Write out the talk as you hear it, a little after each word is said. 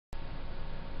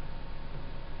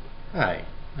Hi,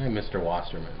 I'm Mr.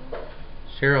 Wasserman,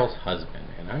 Cheryl's husband,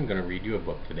 and I'm going to read you a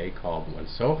book today called When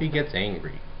Sophie Gets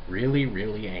Angry, Really,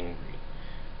 Really Angry,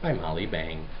 by Molly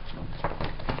Bang.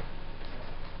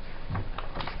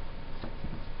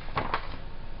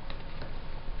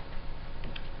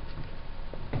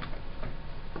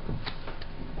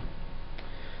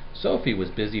 Sophie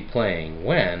was busy playing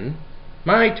when,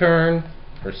 my turn,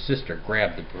 her sister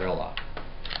grabbed the gorilla.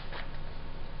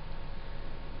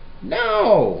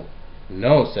 No!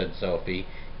 No, said Sophie.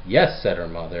 Yes, said her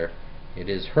mother. It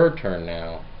is her turn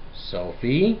now.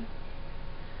 Sophie?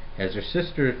 As her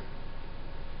sister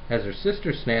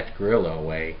snatched Gorilla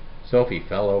away, Sophie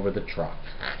fell over the truck.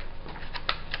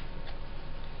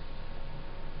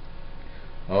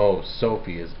 Oh,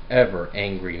 Sophie is ever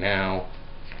angry now.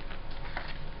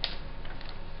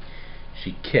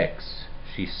 She kicks,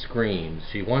 she screams,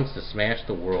 she wants to smash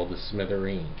the world to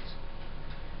smithereens.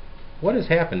 What has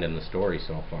happened in the story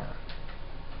so far?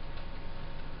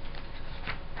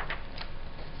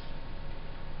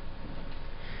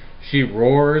 She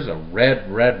roars a red,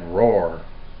 red roar.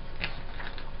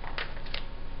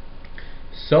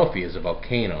 Sophie is a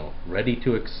volcano ready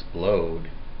to explode.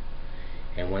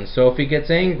 And when Sophie gets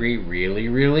angry, really,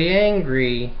 really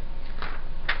angry,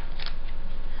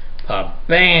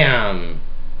 pa-bam!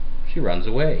 She runs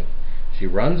away. She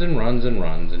runs and runs and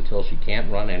runs until she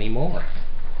can't run anymore.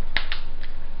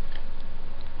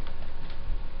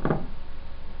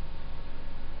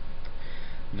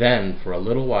 Then, for a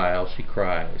little while, she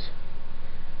cries.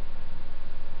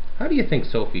 How do you think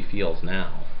Sophie feels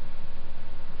now?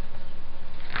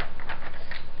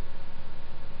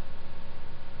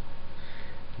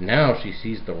 Now she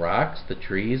sees the rocks, the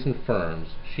trees, and ferns.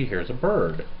 She hears a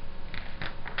bird.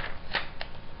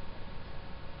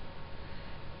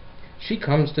 She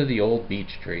comes to the old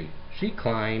beech tree. She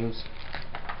climbs.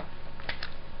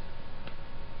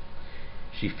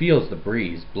 She feels the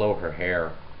breeze blow her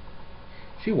hair.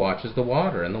 She watches the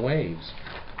water and the waves.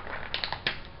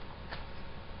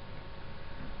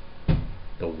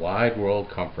 The wide world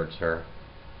comforts her.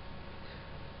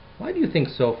 Why do you think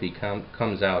Sophie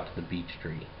comes out to the beech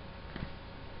tree?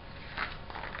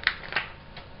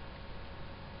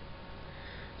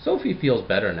 Sophie feels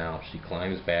better now. She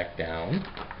climbs back down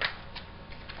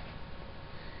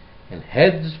and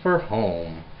heads for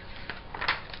home.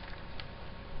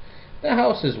 The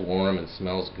house is warm and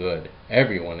smells good.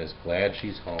 Everyone is glad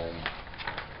she's home.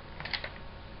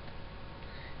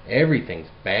 Everything's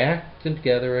back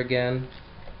together again.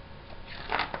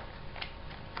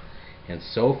 And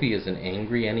Sophie isn't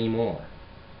angry anymore.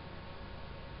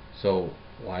 So,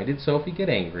 why did Sophie get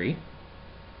angry?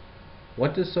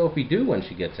 What does Sophie do when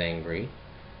she gets angry?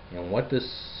 And what does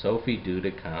Sophie do to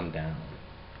calm down?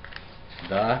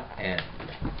 The end.